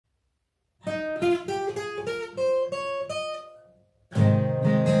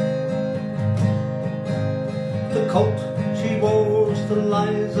coat she wore still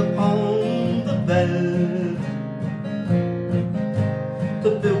lies upon the bed.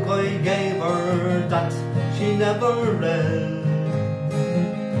 The book I gave her that she never read.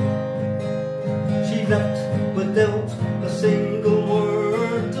 She left without a single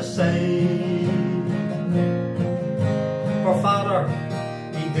word to say. Her father,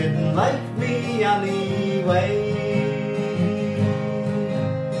 he didn't like me anyway.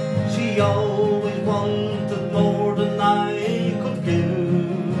 She always wanted more than I could give.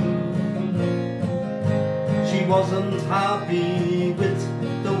 She wasn't happy with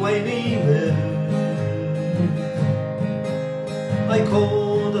the way we lived. I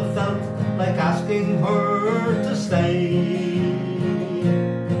could have felt like asking her to stay.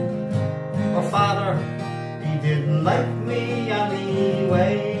 Her father, he didn't like me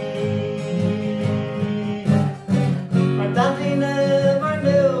anyway. Her daddy never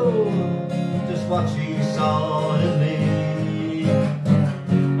knew just what she saw in me.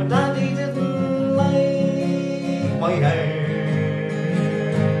 Her daddy didn't like my hair.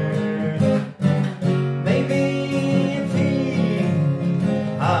 Maybe if he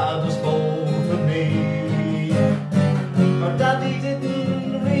had spoken to me, her daddy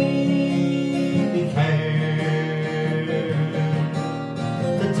didn't really care.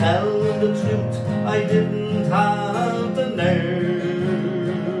 To tell the truth, I didn't have the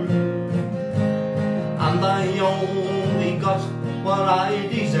nerve, and I only got what I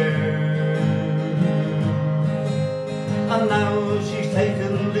deserved. And now she's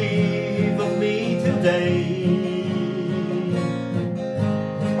taken leave of me today.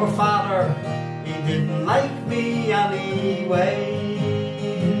 Her father, he didn't like me anyway.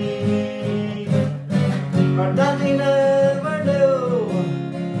 Her daddy never knew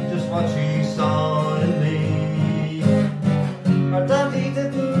just what she saw in me. Her daddy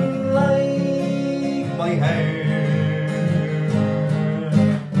didn't like my hair.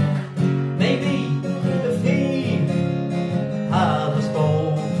 Maybe if he had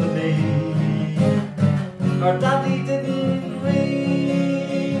spoken to me, her daddy didn't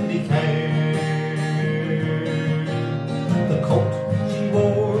really care. The coat she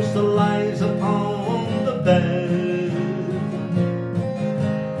wore still lies upon the bed.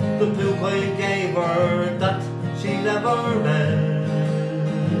 The book I gave her that she never read.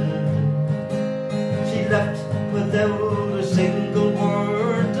 She left without a single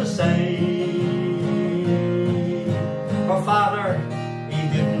word to say. Her father, he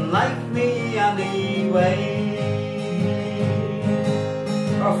didn't like me anyway.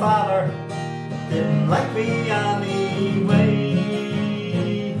 Her father didn't like me anyway.